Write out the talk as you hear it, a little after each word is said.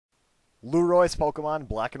Lueroi's Pokemon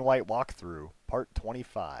Black and White Walkthrough, Part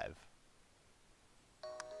 25.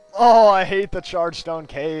 Oh, I hate the Chargestone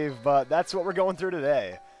Cave, but that's what we're going through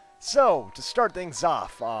today. So, to start things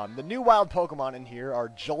off, the new wild Pokemon in here are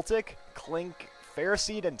Joltik, Kling,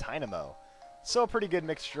 Ferroseed, and Tynamo. So a pretty good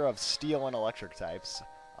mixture of steel and electric types.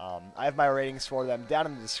 I have my ratings for them down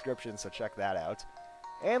in the description, so check that out.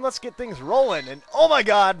 And let's get things rolling, and oh my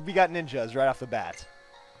god, we got ninjas right off the bat.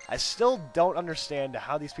 I still don't understand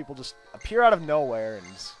how these people just appear out of nowhere, and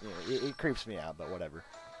it creeps me out, but whatever.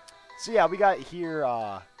 So yeah, we got here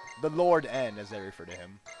the Lord N, as they refer to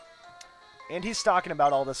him. And he's talking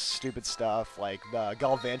about all this stupid stuff, like the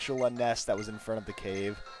Galvantula nest that was in front of the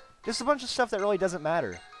cave. Just a bunch of stuff that really doesn't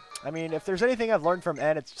matter. I mean, if there's anything I've learned from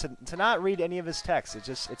N, it's to not read any of his text.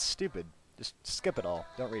 It's stupid. Just skip it all.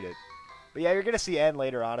 Don't read it. But yeah, you're going to see N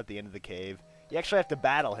later on at the end of the cave. You actually have to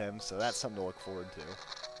battle him, so that's something to look forward to.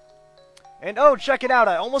 And oh, check it out,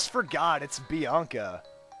 I almost forgot, it's Bianca.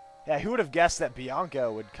 Yeah, who would have guessed that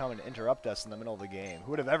Bianca would come and interrupt us in the middle of the game?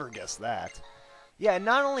 Who would have ever guessed that? Yeah, and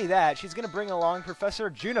not only that, she's going to bring along Professor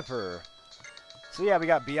Juniper. So yeah, we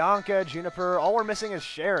got Bianca, Juniper, all we're missing is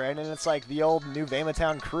Sharon, and it's like the old New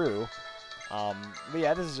Vamatown crew. But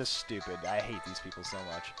yeah, this is just stupid. I hate these people so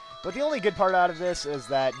much. But the only good part out of this is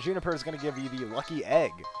that Juniper is going to give you the Lucky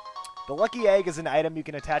Egg. The Lucky Egg is an item you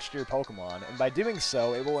can attach to your Pokemon, and by doing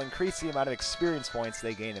so, it will increase the amount of experience points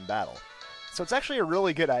they gain in battle. So it's actually a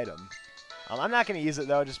really good item. I'm not going to use it,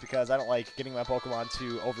 though, just because I don't like getting my Pokemon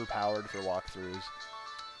too overpowered for walkthroughs.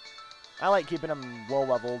 I like keeping them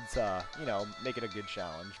low-leveled to, you know, make it a good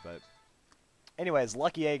challenge, but... Anyways,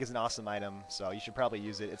 Lucky Egg is an awesome item, so you should probably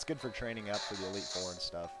use it. It's good for training up for the Elite Four and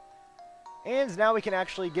stuff. And now we can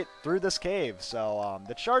actually get through this cave. So,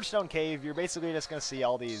 the Chargestone Cave, you're basically just going to see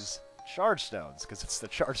all these Chargestones, because it's the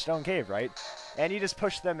Chargestone Cave, right? And you just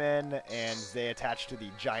push them in, and they attach to the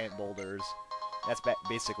giant boulders. That's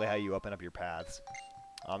basically how you open up your paths.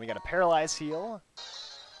 We got a Paralyze Heal,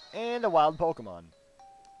 and a Wild Pokemon.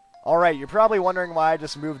 Alright, you're probably wondering why I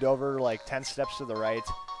just moved over, like, 10 steps to the right.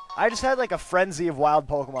 I just had, like, a frenzy of wild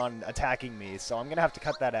Pokemon attacking me, so I'm going to have to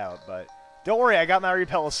cut that out, but don't worry, I got my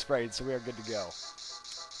Repel sprayed, so we are good to go.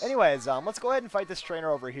 Anyways, let's go ahead and fight this trainer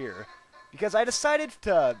over here. Because I decided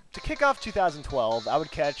to kick off 2012, I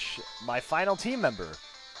would catch my final team member.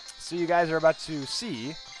 So you guys are about to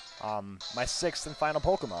see my 6th and final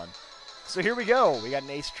Pokemon. So here we go. We got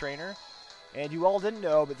an ace trainer. And you all didn't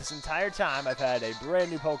know, but this entire time I've had a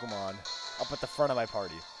brand new Pokemon up at the front of my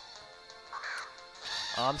party.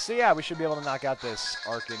 So yeah, we should be able to knock out this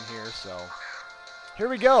Arc in here, so... Here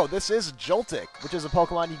we go. This is Joltik, which is a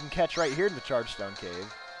Pokemon you can catch right here in the Chargestone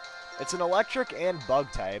Cave. It's an electric and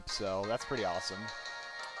bug type, so that's pretty awesome.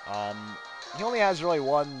 He only has really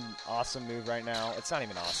one awesome move right now. It's not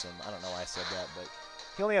even awesome. I don't know why I said that, but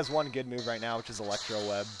he only has one good move right now, which is Electro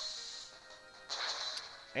Web.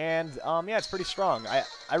 And, yeah, it's pretty strong.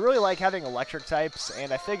 I really like having electric types,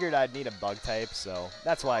 and I figured I'd need a bug type, so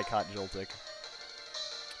that's why I caught Joltik.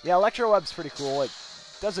 Yeah, Electro Web's pretty cool. It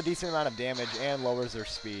does a decent amount of damage and lowers their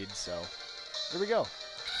speed, so here we go.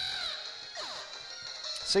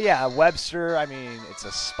 So yeah, Webster, I mean, it's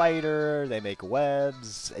a spider, they make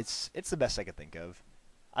webs, it's the best I could think of.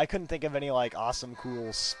 I couldn't think of any, like, awesome,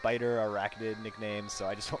 cool spider arachnid nicknames, so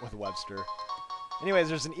I just went with Webster. Anyways,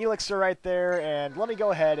 there's an Elixir right there, and let me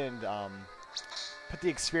go ahead and put the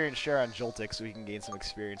experience share on Joltik so he can gain some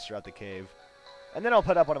experience throughout the cave. And then I'll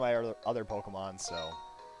put up one of my other Pokemon, so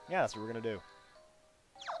yeah, that's what we're going to do.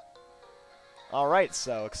 Alright,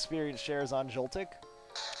 so experience shares on Joltik.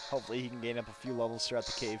 Hopefully he can gain up a few levels throughout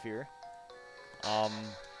the cave here.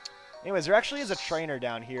 Anyways, there actually is a trainer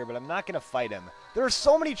down here, but I'm not going to fight him. There are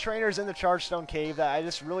so many trainers in the Chargestone Cave that I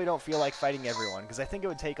just really don't feel like fighting everyone, because I think it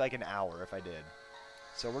would take like an hour if I did.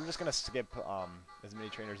 So we're just going to skip as many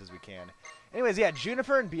trainers as we can. Anyways, yeah,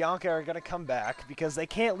 Juniper and Bianca are going to come back, because they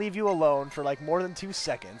can't leave you alone for like more than 2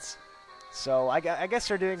 seconds. So I guess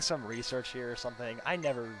they're doing some research here or something. I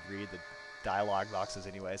never read the dialogue boxes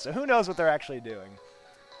anyway, so who knows what they're actually doing.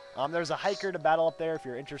 There's a hiker to battle up there if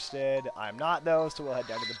you're interested. I'm not, though, so we'll head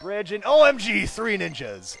down to the bridge. And OMG, 3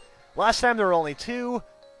 ninjas! Last time there were only 2.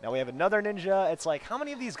 Now we have another ninja. It's like, how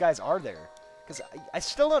many of these guys are there? Because I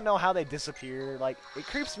still don't know how they disappear. Like, it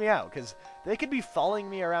creeps me out, because they could be following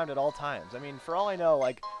me around at all times. I mean, for all I know,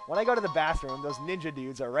 like, when I go to the bathroom, those ninja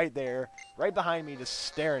dudes are right there, right behind me, just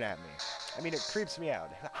staring at me. I mean, it creeps me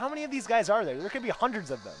out. How many of these guys are there? There could be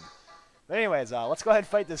hundreds of them. But anyways, let's go ahead and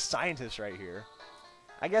fight this scientist right here.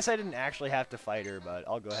 I guess I didn't actually have to fight her, but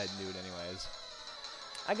I'll go ahead and do it anyways.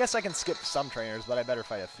 I guess I can skip some trainers, but I better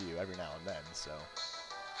fight a few every now and then, so.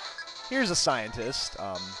 Here's a scientist.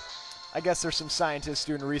 I guess there's some scientists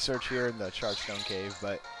doing research here in the Chargestone Cave,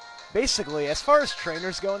 but basically, as far as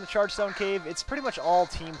trainers go in the Chargestone Cave, it's pretty much all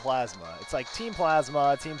Team Plasma. It's like Team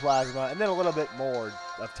Plasma, and then a little bit more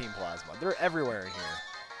of Team Plasma. They're everywhere in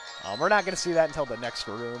here. We're not going to see that until the next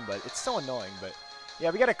room, but it's so annoying. But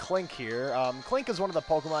yeah, we got a Kling here. Kling is one of the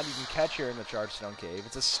Pokemon you can catch here in the Chargestone Cave.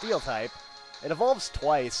 It's a Steel type. It evolves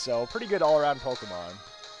twice, so pretty good all-around Pokemon.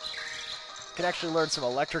 Can actually learn some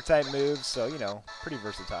Electric type moves, so, you know, pretty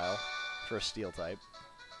versatile for a Steel type.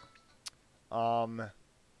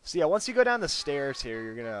 So yeah, once you go down the stairs here,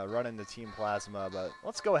 you're going to run into Team Plasma, but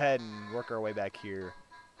let's go ahead and work our way back here.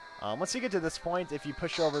 Once you get to this point, if you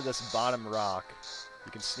push over this bottom rock,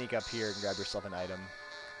 you can sneak up here and grab yourself an item.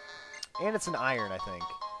 And it's an iron, I think.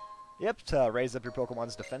 Yep, to raise up your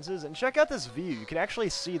Pokemon's defenses. And check out this view. You can actually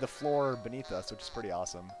see the floor beneath us, which is pretty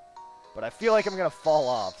awesome. But I feel like I'm going to fall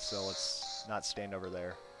off, so let's not stand over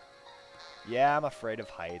there. Yeah, I'm afraid of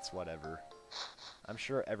heights, whatever. I'm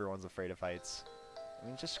sure everyone's afraid of heights. I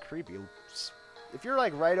mean, it's just creepy. If you're,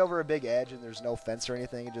 like, right over a big edge and there's no fence or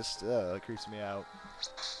anything, it just it creeps me out.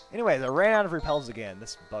 Anyways, I ran out of repels again.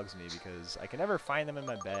 This bugs me because I can never find them in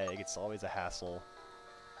my bag. It's always a hassle.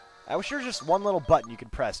 I wish there was just one little button you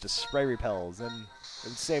could press to spray repels, and it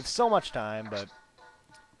would save so much time, but,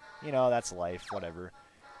 you know, that's life, whatever.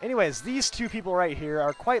 Anyways, these two people right here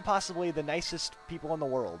are quite possibly the nicest people in the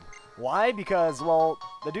world. Why? Because, well,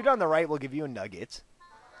 the dude on the right will give you a nugget,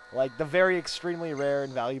 like the very extremely rare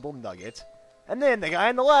and valuable nugget, and then the guy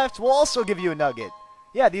on the left will also give you a nugget.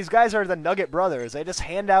 Yeah, these guys are the Nugget Brothers. They just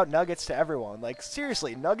hand out nuggets to everyone. Like,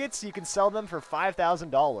 seriously, nuggets, you can sell them for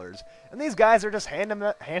 $5,000. And these guys are just handing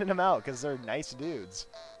them out because they're nice dudes.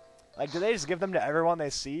 Like, do they just give them to everyone they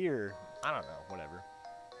see, or... I don't know, whatever.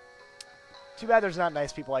 Too bad there's not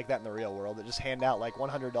nice people like that in the real world that just hand out, like,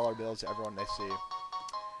 $100 bills to everyone they see.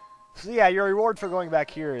 So, yeah, your reward for going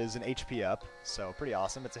back here is an HP up. So, pretty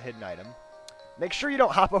awesome. It's a hidden item. Make sure you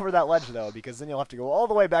don't hop over that ledge, though, because then you'll have to go all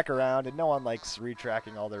the way back around, and no one likes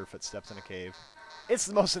retracking all their footsteps in a cave. It's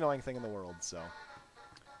the most annoying thing in the world, so...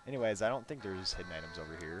 Anyways, I don't think there's hidden items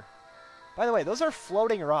over here. By the way, those are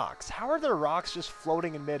floating rocks. How are there rocks just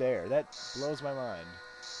floating in midair? That blows my mind.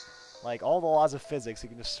 Like, all the laws of physics you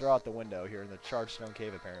can just throw out the window here in the Chargestone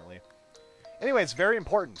Cave, apparently. Anyways, very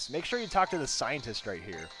important. Make sure you talk to the scientist right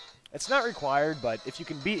here. It's not required, but if you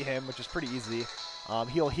can beat him, which is pretty easy...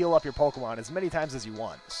 he'll heal up your Pokemon as many times as you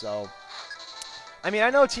want. So, I mean, I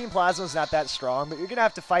know Team Plasma's not that strong, but you're going to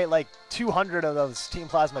have to fight like 200 of those Team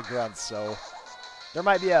Plasma grunts. So, there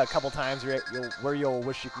might be a couple times where you'll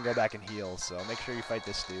wish you can go back and heal. So, make sure you fight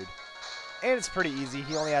this dude. And it's pretty easy.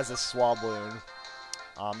 He only has this Swabloon.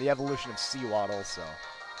 The evolution of Seawaddle, so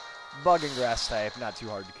bug and grass type, not too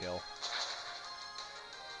hard to kill.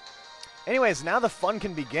 Anyways, now the fun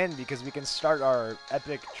can begin because we can start our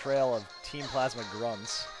epic trail of Team Plasma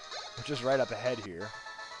grunts, which is right up ahead here.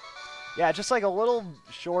 Yeah, just like a little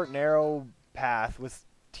short, narrow path with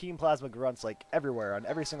Team Plasma grunts like everywhere on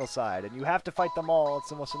every single side, and you have to fight them all. It's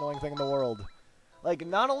the most annoying thing in the world. Like,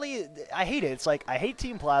 not only... I hate it. It's like, I hate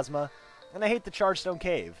Team Plasma, and I hate the Chargestone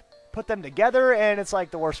Cave. Put them together, and it's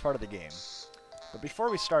like the worst part of the game. But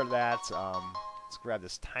before we start that, let's grab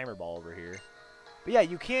this timer ball over here. But yeah,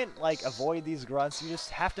 you can't, like, avoid these grunts. You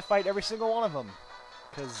just have to fight every single one of them.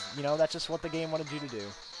 Because, you know, that's just what the game wanted you to do.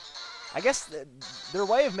 I guess their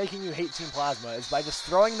way of making you hate Team Plasma is by just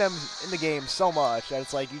throwing them in the game so much that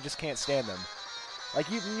it's like you just can't stand them. Like,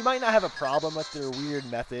 you might not have a problem with their weird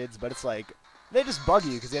methods, but it's like, they just bug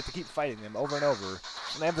you because you have to keep fighting them over and over.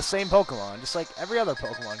 And they have the same Pokemon, just like every other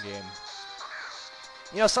Pokemon game.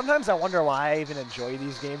 You know, sometimes I wonder why I even enjoy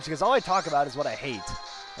these games, because all I talk about is what I hate.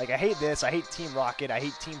 Like, I hate this, I hate Team Rocket, I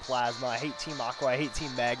hate Team Plasma, I hate Team Aqua, I hate Team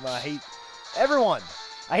Magma, I hate everyone.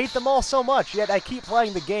 I hate them all so much, yet I keep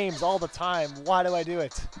playing the games all the time. Why do I do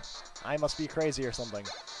it? I must be crazy or something.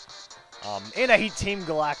 And I hate Team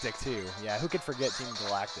Galactic, too. Yeah, who could forget Team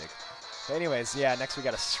Galactic? But anyways, yeah, next we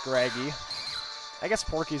got a Scraggy. I guess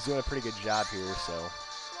Porky's doing a pretty good job here, so...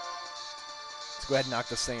 let's go ahead and knock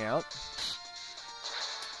this thing out.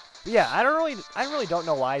 But yeah, I really don't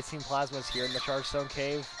know why Team Plasma is here in the Chargestone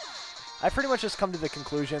Cave. I pretty much just come to the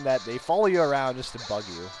conclusion that they follow you around just to bug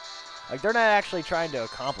you. Like, they're not actually trying to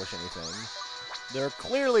accomplish anything. They're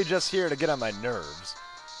clearly just here to get on my nerves.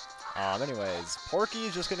 Anyways,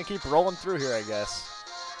 Porky's just gonna keep rolling through here, I guess.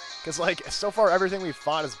 Because, like, so far everything we've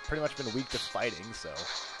fought has pretty much been weak to fighting, so...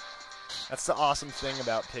 that's the awesome thing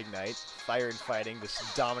about Pig Knight. Fire and fighting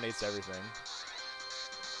just dominates everything.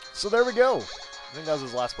 So there we go. I think that was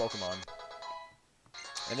his last Pokemon.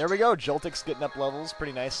 And there we go. Joltik's getting up levels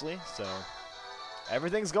pretty nicely, so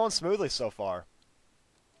everything's going smoothly so far.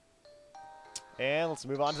 And let's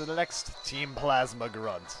move on to the next Team Plasma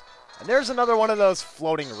Grunt. And there's another one of those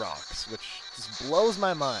floating rocks, which just blows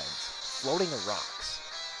my mind. Floating rocks.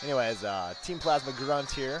 Anyways, Team Plasma Grunt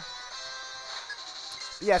here.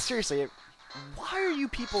 But yeah, seriously, why are you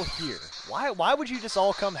people here? Why would you just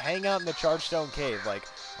all come hang out in the Chargestone Cave? Like,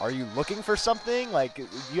 are you looking for something? Like, do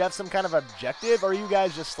you have some kind of objective? Or are you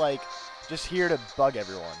guys just, like, just here to bug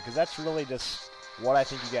everyone? Because that's really just what I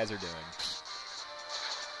think you guys are doing.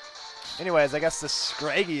 Anyways, I guess the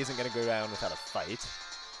Scraggy isn't going to go down without a fight.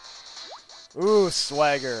 Ooh,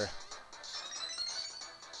 Swagger.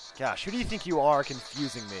 Gosh, who do you think you are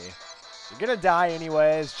confusing me? You're going to die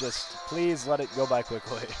anyways, just please let it go by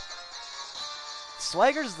quickly.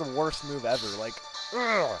 Swagger's the worst move ever, like,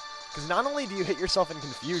 ugh. Because not only do you hit yourself in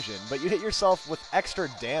confusion, but you hit yourself with extra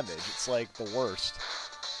damage. It's like the worst.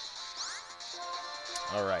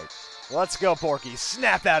 Alright. Let's go, Porky.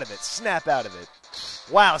 Snap out of it. Snap out of it.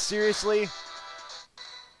 Wow, seriously?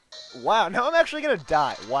 Wow, now I'm actually gonna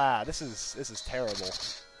die. Wow, this is terrible.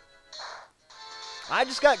 I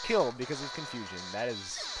just got killed because of confusion. That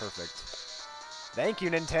is perfect. Thank you,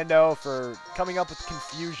 Nintendo, for coming up with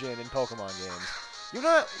confusion in Pokemon games. You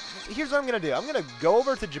know, here's what I'm gonna do. I'm gonna go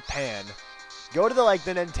over to Japan, go to the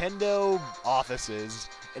Nintendo offices,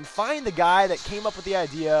 and find the guy that came up with the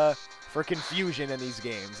idea for confusion in these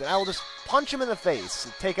games, and I will just punch him in the face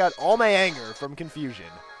and take out all my anger from confusion.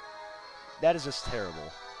 That is just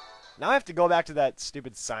terrible. Now I have to go back to that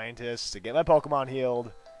stupid scientist to get my Pokemon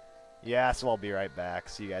healed. Yeah, so I'll be right back.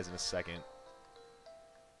 See you guys in a second.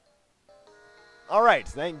 Alright,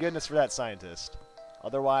 thank goodness for that scientist.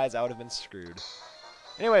 Otherwise, I would have been screwed.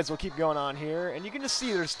 Anyways, we'll keep going on here, and you can just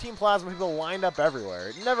see there's Team Plasma people lined up everywhere.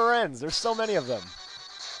 It never ends. There's so many of them.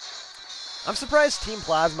 I'm surprised Team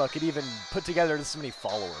Plasma could even put together this many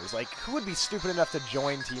followers. Like, who would be stupid enough to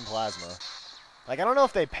join Team Plasma? Like, I don't know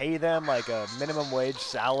if they pay them, like, a minimum wage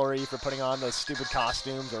salary for putting on those stupid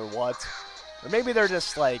costumes or what. Or maybe they're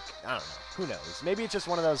just, like, I don't know. Who knows? Maybe it's just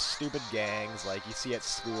one of those stupid gangs like you see at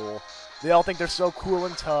school. They all think they're so cool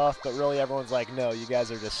and tough, but really everyone's like, no, you guys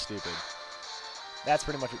are just stupid. That's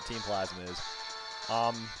pretty much what Team Plasma is.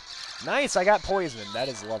 Nice, I got poisoned. That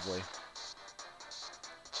is lovely.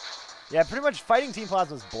 Yeah, pretty much fighting Team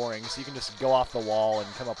Plasma is boring, so you can just go off the wall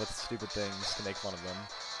and come up with stupid things to make fun of them.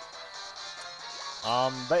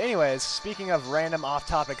 But anyways, speaking of random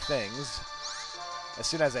off-topic things, as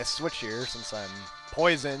soon as I switch here, since I'm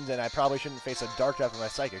poisoned and I probably shouldn't face a dark type with my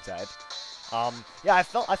psychic type, yeah, I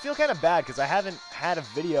feel kind of bad because I haven't had a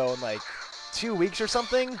video in like 2 weeks or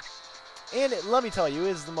something, and let me tell you, it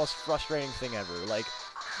is the most frustrating thing ever. Like,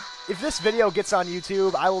 if this video gets on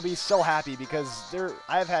YouTube, I will be so happy because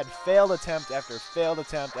I've had failed attempt after failed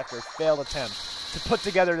attempt after failed attempt to put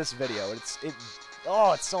together this video. It's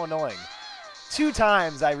so annoying. 2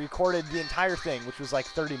 times I recorded the entire thing, which was like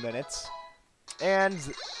 30 minutes, and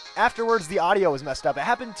afterwards the audio was messed up. It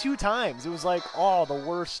happened 2 times. It was like, oh, the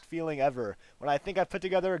worst feeling ever. When I think I've put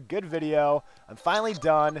together a good video, I'm finally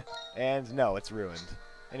done, and no, it's ruined.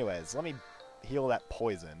 Anyways, let me heal that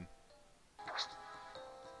poison.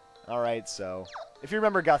 Alright, so, if you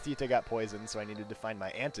remember, Gothita got poisoned, so I needed to find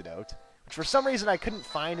my antidote, which for some reason I couldn't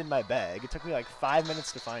find in my bag. It took me like 5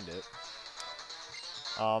 minutes to find it.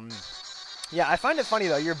 Yeah, I find it funny,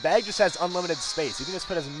 though. Your bag just has unlimited space. You can just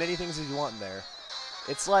put as many things as you want in there.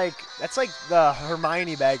 It's like, that's like the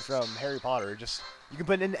Hermione bag from Harry Potter. Just, you can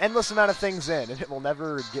put an endless amount of things in, and it will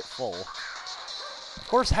never get full. Of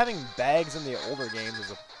course, having bags in the older games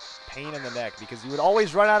is a pain in the neck, because you would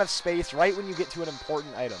always run out of space right when you get to an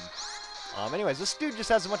important item. Anyways, this dude just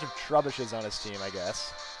has a bunch of Trubbishes on his team, I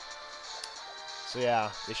guess. So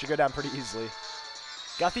yeah, they should go down pretty easily.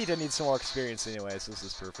 Gothita needs some more experience anyway, so this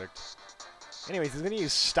is perfect. Anyways, he's going to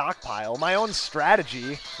use Stockpile, my own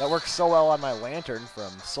strategy that works so well on my Lantern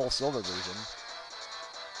from Soul Silver version.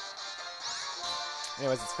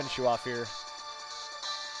 Anyways, let's finish you off here.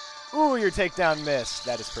 Ooh, your takedown missed.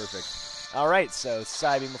 That is perfect. Alright, so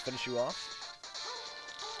Psybeam will finish you off.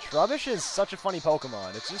 Trubbish is such a funny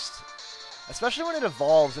Pokemon. It's just, especially when it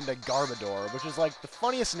evolves into Garbodor, which is like the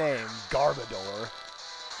funniest name, Garbodor.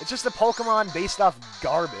 It's just a Pokemon based off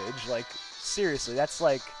garbage. Like, seriously, that's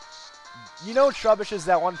like, you know, Trubbish is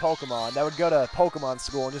that one Pokemon that would go to Pokemon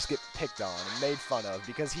school and just get picked on and made fun of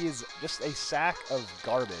because he is just a sack of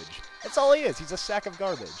garbage. That's all he is. He's a sack of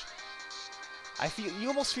garbage. You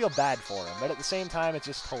almost feel bad for him, but at the same time, it's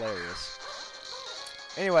just hilarious.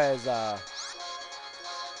 Anyways, let's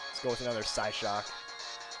go with another Psyshock.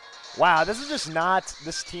 Wow, this is just not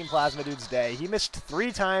this Team Plasma dude's day. He missed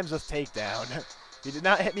 3 times with Takedown. He did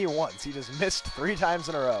not hit me once. He just missed 3 times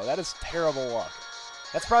in a row. That is terrible luck.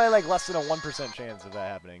 That's probably like less than a 1% chance of that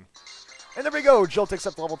happening. And there we go, Joltik's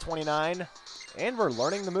up to level 29. And we're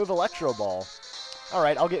learning the move Electro Ball.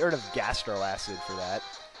 Alright, I'll get rid of Gastro Acid for that.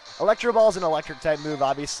 Electro Ball is an electric type move,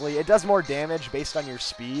 obviously. It does more damage based on your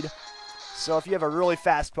speed. So if you have a really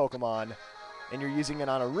fast Pokemon and you're using it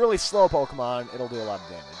on a really slow Pokemon, it'll do a lot of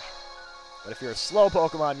damage. But if you're a slow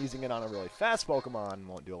Pokemon using it on a really fast Pokemon, it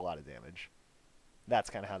won't do a lot of damage. That's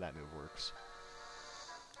kind of how that move works.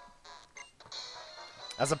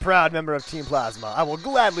 As a proud member of Team Plasma, I will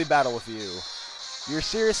gladly battle with you. You're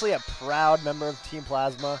seriously a proud member of Team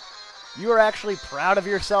Plasma? You are actually proud of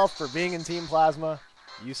yourself for being in Team Plasma?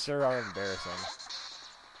 You, sir, are embarrassing.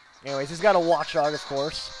 Anyways, he's got a Watchog, of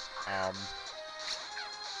course.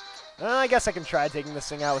 I guess I can try taking this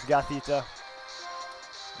thing out with Gothita.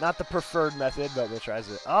 Not the preferred method, but we'll try it.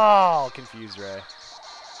 Oh, Confuse Ray.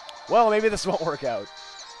 Well, maybe this won't work out.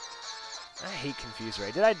 I hate Confuse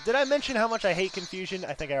Ray. Did I mention how much I hate confusion?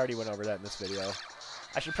 I think I already went over that in this video.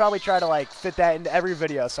 I should probably try to like fit that into every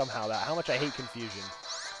video somehow. How much I hate confusion.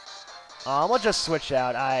 We'll just switch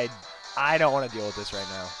out. I don't want to deal with this right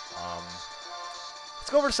now. Let's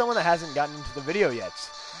go over to someone that hasn't gotten into the video yet.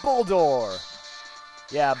 Boldore.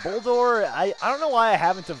 Yeah, Boldore, I don't know why I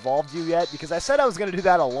haven't evolved you yet, because I said I was going to do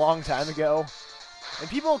that a long time ago. And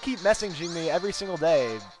people keep messaging me every single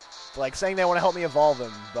day, like saying they want to help me evolve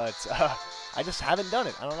him, but I just haven't done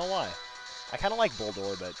it. I don't know why. I kind of like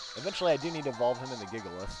Boldore, but eventually I do need to evolve him into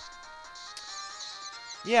Gigalith.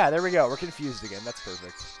 Yeah, there we go. We're confused again. That's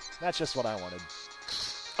perfect. That's just what I wanted.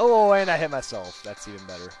 Oh, and I hit myself. That's even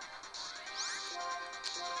better.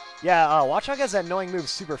 Yeah, Watchog has that annoying move,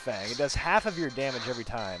 Super Fang. It does half of your damage every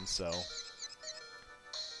time, so...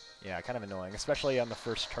 yeah, kind of annoying, especially on the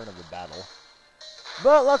first turn of the battle.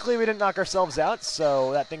 But luckily we didn't knock ourselves out,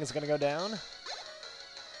 so that thing is going to go down.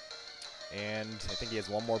 And I think he has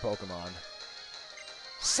one more Pokemon.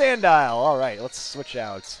 Sandile! Alright, let's switch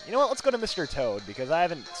out. You know what, let's go to Mr. Toad, because I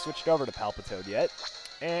haven't switched over to Palpitoad yet.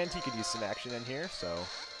 And he could use some action in here, so...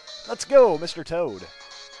 let's go, Mr. Toad!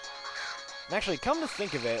 And actually, come to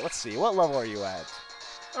think of it, let's see, what level are you at?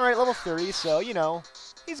 Alright, level 30, so, you know,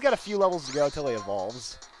 he's got a few levels to go till he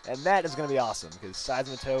evolves. And that is going to be awesome, because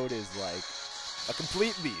Seismitoad is, like, a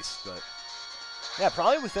complete beast, but... yeah,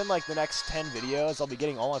 probably within, like, the next 10 videos, I'll be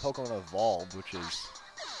getting all my Pokemon evolved, which is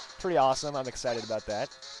pretty awesome. I'm excited about that.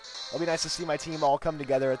 It'll be nice to see my team all come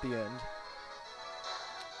together at the end.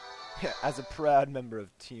 Yeah, as a proud member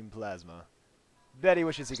of Team Plasma. Betty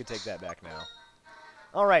wishes he could take that back now.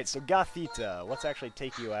 Alright, so Gothita, let's actually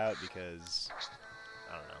take you out because,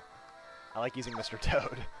 I don't know. I like using Mr.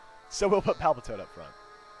 Toad. So we'll put Palpitoad up front.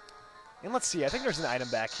 And let's see, I think there's an item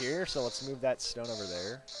back here, so let's move that stone over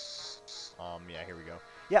there. Yeah, here we go.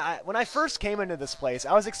 Yeah, when I first came into this place,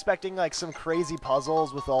 I was expecting, like, some crazy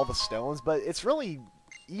puzzles with all the stones, but it's really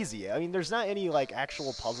easy. I mean, there's not any, like,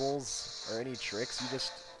 actual puzzles or any tricks. You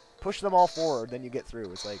just push them all forward, then you get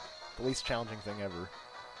through. It's, like, the least challenging thing ever.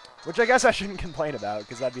 Which I guess I shouldn't complain about,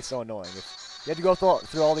 because that'd be so annoying if you had to go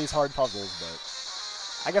through all these hard puzzles,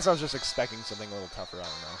 but I guess I was just expecting something a little tougher, I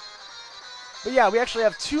don't know. But yeah, we actually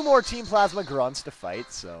have 2 more Team Plasma Grunts to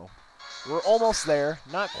fight, so we're almost there.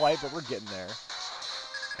 Not quite, but we're getting there.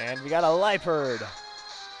 And we got a Liepard.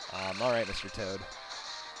 Alright, Mr. Toad.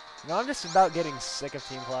 You know, I'm just about getting sick of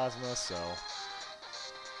Team Plasma, so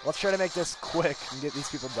let's try to make this quick and get these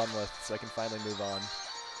people done with so I can finally move on.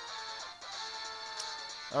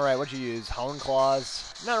 Alright, what'd you use? Hone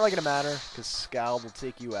Claws? Not really gonna matter, because Scald will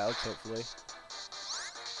take you out, hopefully.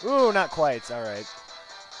 Ooh, not quite. Alright.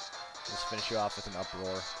 Just finish you off with an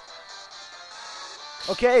Uproar.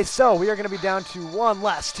 Okay, so we are going to be down to one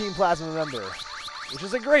last Team Plasma member, which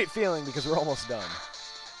is a great feeling because we're almost done.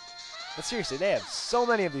 But seriously, they have so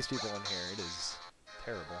many of these people in here. It is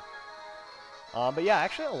terrible. But yeah,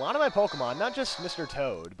 actually a lot of my Pokemon, not just Mr.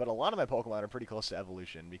 Toad, but a lot of my Pokemon are pretty close to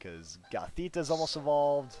evolution because Gothita's almost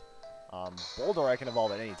evolved. Boldore I can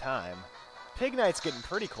evolve at any time. Pignite's getting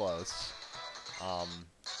pretty close.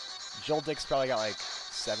 Joltik's probably got like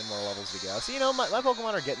 7 more levels to go. So, you know, my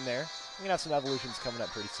Pokemon are getting there. I'm going to have some evolutions coming up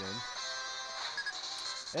pretty soon.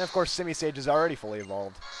 And, of course, Simisage is already fully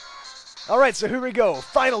evolved. Alright, so here we go.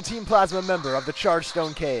 Final Team Plasma member of the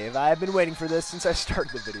Chargestone Cave. I've been waiting for this since I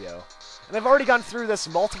started the video. And I've already gone through this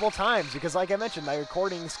multiple times because, like I mentioned, my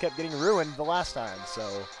recordings kept getting ruined the last time. So,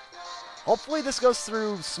 hopefully this goes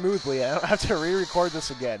through smoothly. I don't have to re-record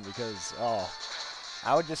this again because, oh,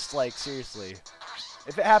 I would just, like, seriously...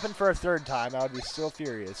 if it happened for a 3rd time, I would be so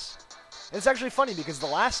furious. And it's actually funny because the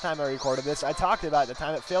last time I recorded this, I talked about the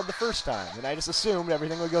time it failed the 1st time. And I just assumed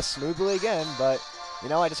everything would go smoothly again, but, you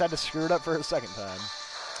know, I just had to screw it up for a 2nd time.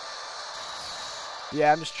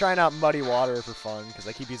 Yeah, I'm just trying out Muddy Water for fun because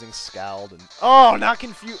I keep using Scald and... oh, not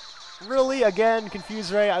confused! Really? Again?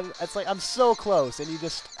 Confused Ray? It's like, I'm so close, and you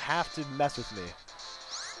just have to mess with me.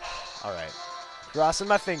 Alright. Crossing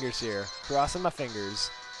my fingers here. Crossing my fingers.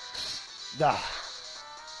 Duh.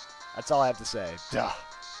 That's all I have to say. Duh.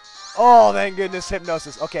 Oh, thank goodness,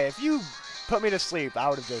 hypnosis. Okay, if you put me to sleep, I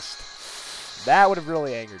would have just... That would have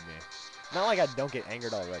really angered me. Not like I don't get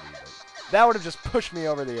angered already, but that would have just pushed me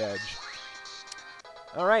over the edge.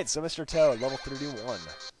 Alright, so Mr. Toad, level 31.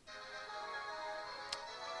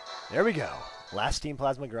 There we go. Last Team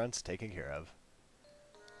Plasma Grunts taken care of.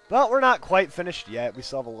 But we're not quite finished yet. We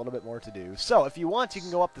still have a little bit more to do. So, if you want, you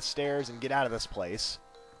can go up the stairs and get out of this place.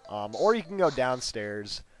 Or you can go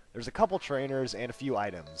downstairs. There's a couple trainers and a few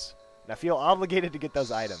items. And I feel obligated to get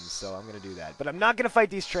those items, so I'm going to do that. But I'm not going to fight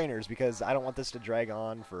these trainers because I don't want this to drag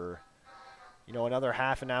on for, you know, another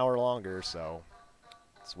half an hour longer. So,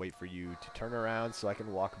 let's wait for you to turn around so I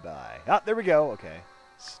can walk by. Ah, there we go. Okay.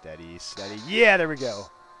 Steady, steady. Yeah, there we go.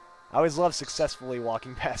 I always love successfully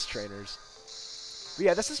walking past trainers. But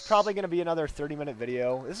yeah, this is probably going to be another 30-minute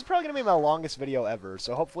video. This is probably going to be my longest video ever,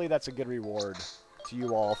 so hopefully that's a good reward to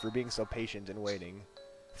you all for being so patient and waiting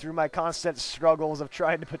through my constant struggles of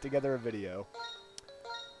trying to put together a video.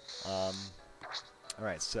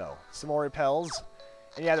 Alright, so, some more repels.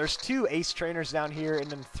 And yeah, there's 2 ace trainers down here and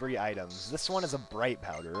then 3 items. This one is a bright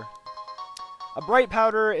powder. A bright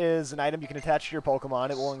powder is an item you can attach to your Pokemon.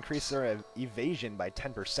 It will increase their evasion by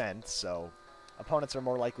 10%, so opponents are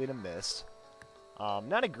more likely to miss.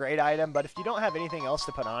 Not a great item, but if you don't have anything else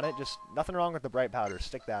to put on it, just nothing wrong with the bright powder.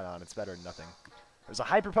 Stick that on. It's better than nothing. There's a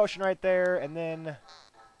hyper potion right there, and then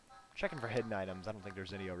checking for hidden items. I don't think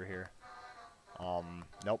there's any over here.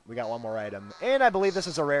 Nope, we got one more item. And I believe this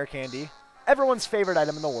is a rare candy. Everyone's favorite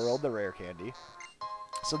item in the world, the rare candy.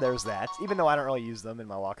 So there's that, even though I don't really use them in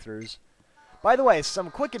my walkthroughs. By the way,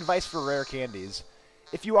 some quick advice for rare candies.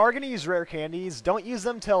 If you are going to use rare candies, don't use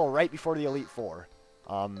them till right before the Elite Four.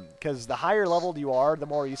 Because the higher leveled you are, the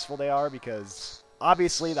more useful they are, because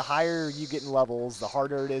obviously the higher you get in levels, the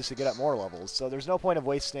harder it is to get up more levels. So there's no point of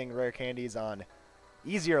wasting rare candies on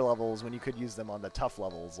easier levels when you could use them on the tough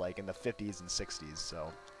levels, like in the 50s and 60s.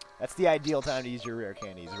 So that's the ideal time to use your rare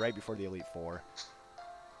candies, right before the Elite Four.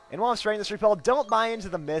 And while I'm spraying this repel, don't buy into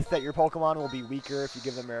the myth that your Pokemon will be weaker if you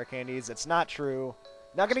give them rare candies. It's not true.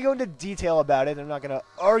 Not going to go into detail about it. I'm not going to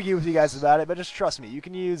argue with you guys about it, but just trust me. You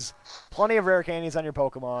can use plenty of rare candies on your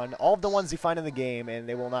Pokemon, all of the ones you find in the game, and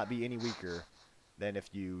they will not be any weaker than if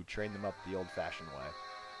you train them up the old-fashioned way.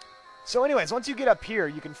 So anyways, once you get up here,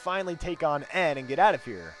 you can finally take on N and get out of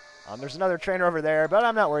here. There's another trainer over there, but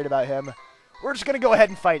I'm not worried about him. We're just going to go ahead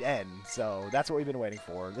and fight N, so that's what we've been waiting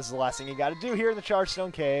for. This is the last thing you got to do here in the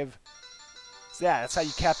Chargestone Cave. So yeah, that's how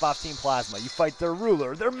you cap off Team Plasma. You fight their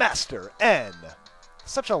ruler, their master, N.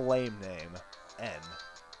 Such a lame name, N.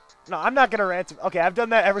 No, I'm not going to rant. Okay, I've done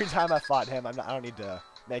that every time I fought him. I don't need to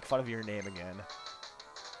make fun of your name again.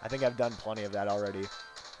 I think I've done plenty of that already.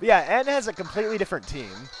 But yeah, N has a completely different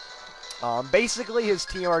team. Basically, his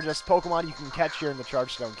team are just Pokemon you can catch here in the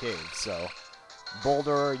Chargestone Cave. So,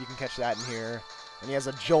 Boulder, you can catch that in here. And he has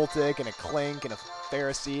a Joltik and a Kling and a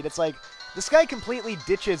Ferroseed. It's like, this guy completely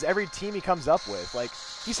ditches every team he comes up with. Like,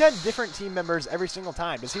 he's had different team members every single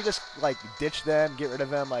time. Does he just, like, ditch them, get rid of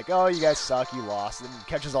them? Like, oh, you guys suck, you lost. And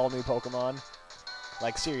catches all new Pokemon?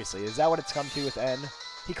 Like, seriously, is that what it's come to with N?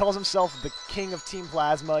 He calls himself the king of Team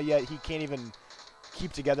Plasma, yet he can't even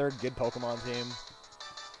keep together a good Pokemon team.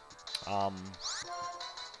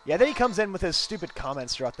 Yeah, then he comes in with his stupid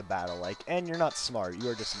comments throughout the battle, like, N, you're not smart, you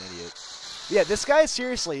are just an idiot. Yeah, this guy,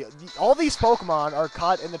 seriously, all these Pokemon are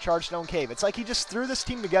caught in the Chargestone Cave. It's like he just threw this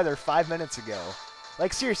team together 5 minutes ago.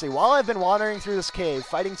 Like, seriously, while I've been wandering through this cave,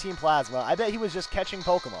 fighting Team Plasma, I bet he was just catching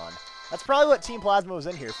Pokemon. That's probably what Team Plasma was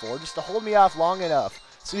in here for, just to hold me off long enough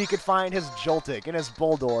so he could find his Joltik, and his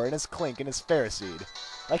Boulder, and his Klink, and his Ferroseed.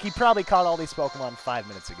 Like, he probably caught all these Pokemon 5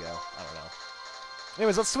 minutes ago. I don't know.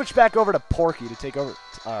 Anyways, let's switch back over to Porky to take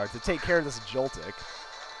care of this Joltik.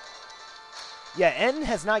 Yeah, N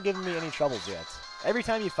has not given me any troubles yet. Every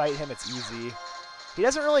time you fight him, it's easy. He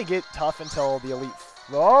doesn't really get tough until the Elite...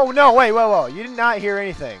 Oh, no, wait, whoa, whoa. You did not hear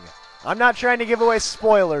anything. I'm not trying to give away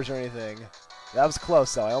spoilers or anything. That was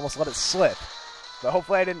close, though. I almost let it slip. But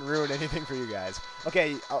hopefully I didn't ruin anything for you guys.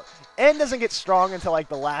 Okay, N doesn't get strong until, like,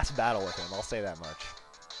 the last battle with him. I'll say that much.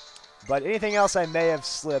 But anything else I may have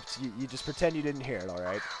slipped, you just pretend you didn't hear it,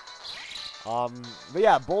 alright? But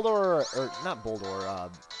yeah, Boulder, or not Boulder,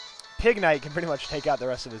 Pignite can pretty much take out the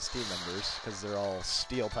rest of his team members, because they're all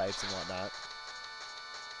steel types and whatnot.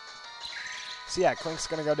 So yeah, Klink's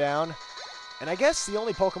gonna go down. And I guess the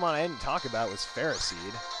only Pokemon I didn't talk about was Ferroseed.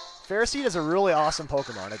 Ferroseed is a really awesome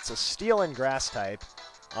Pokemon. It's a steel and grass type.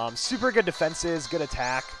 Super good defenses, good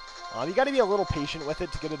attack. You got to be a little patient with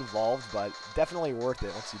it to get it evolved, but definitely worth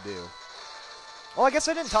it once you do. Oh, I guess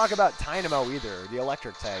I didn't talk about Tynamo either, the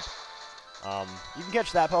electric type. You can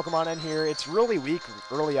catch that Pokemon in here. It's really weak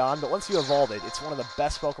early on, but once you evolve it, it's one of the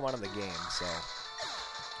best Pokemon in the game, so...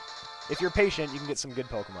 If you're patient, you can get some good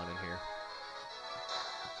Pokemon in here.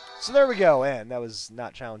 So there we go, and that was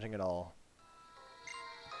not challenging at all.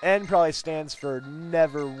 N probably stands for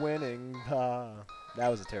never winning. That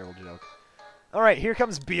was a terrible joke. Alright, here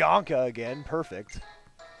comes Bianca again. Perfect.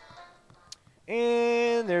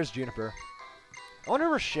 And there's Juniper. I wonder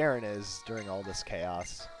where Sharon is during all this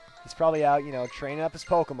chaos. He's probably out, you know, training up his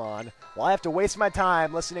Pokemon. Well, I have to waste my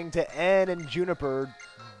time listening to N and Juniper,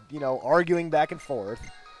 you know, arguing back and forth.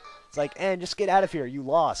 It's like, N, just get out of here. You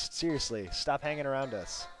lost. Seriously. Stop hanging around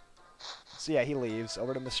us. So yeah, he leaves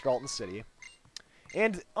over to Mistralton City.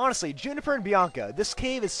 And honestly, Juniper and Bianca, this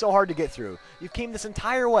cave is so hard to get through. You've came this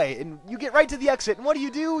entire way, and you get right to the exit, and what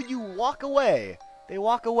do? You walk away. They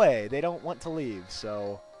walk away. They don't want to leave,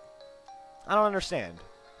 so... I don't understand.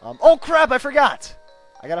 Oh, crap, I forgot!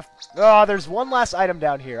 I gotta... Oh, there's one last item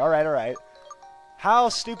down here. Alright, alright. How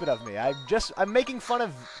stupid of me. I'm making fun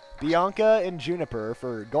of Bianca and Juniper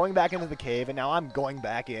for going back into the cave, and now I'm going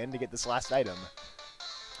back in to get this last item.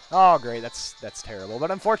 Oh, great, that's terrible.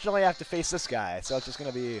 But unfortunately, I have to face this guy, so it's just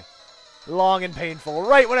going to be long and painful.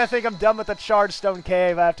 Right when I think I'm done with the Chargestone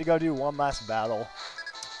Cave, I have to go do one last battle.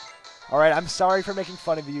 Alright, I'm sorry for making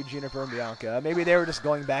fun of you, Juniper and Bianca. Maybe they were just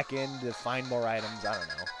going back in to find more items, I don't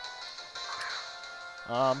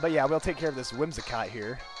know. But yeah, we'll take care of this Whimsicott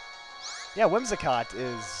here. Yeah, Whimsicott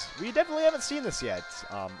is... We definitely haven't seen this yet.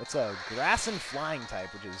 It's a grass and flying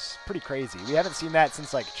type, which is pretty crazy. We haven't seen that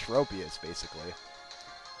since, like, Tropius, basically.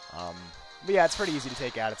 But yeah, it's pretty easy to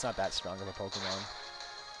take out. It's not that strong of a Pokemon.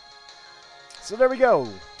 So there we go.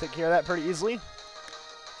 Take care of that pretty easily.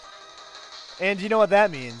 And you know what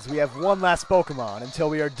that means. We have one last Pokemon until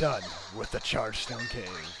we are done with the Chargestone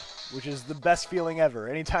Cave, which is the best feeling ever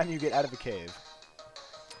anytime you get out of the cave.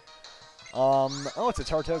 Oh, it's a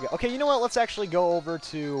Tartoga. Okay, you know what? Let's actually go over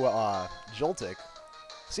to Joltik.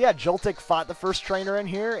 So yeah, Joltik fought the first trainer in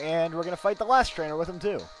here, and we're going to fight the last trainer with him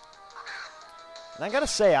too. And I gotta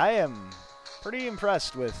say, I am pretty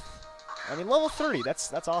impressed with, I mean, level 30,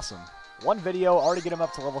 that's awesome. One video, already get him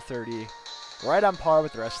up to level 30. Right on par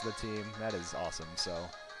with the rest of the team. That is awesome, so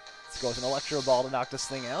let's go with an Electro Ball to knock this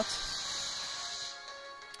thing out.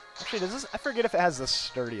 Actually, does this, I forget if it has the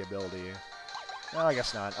Sturdy ability. No, I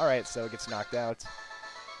guess not. Alright, so it gets knocked out.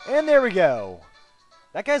 And there we go.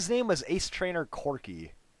 That guy's name was Ace Trainer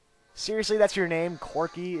Corky. Seriously, that's your name,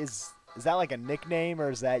 Corky? Is that like a nickname,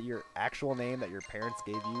 or is that your actual name that your parents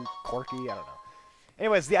gave you? Corky? I don't know.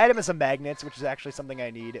 Anyways, the item is a magnet, which is actually something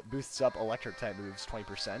I need. It boosts up electric-type moves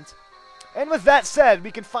 20%. And with that said,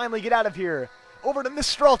 we can finally get out of here, over to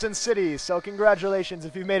Mistralton City. So congratulations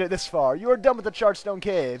if you've made it this far. You are done with the Chargestone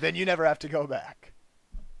Cave, and you never have to go back.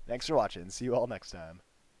 Thanks for watching. See you all next time.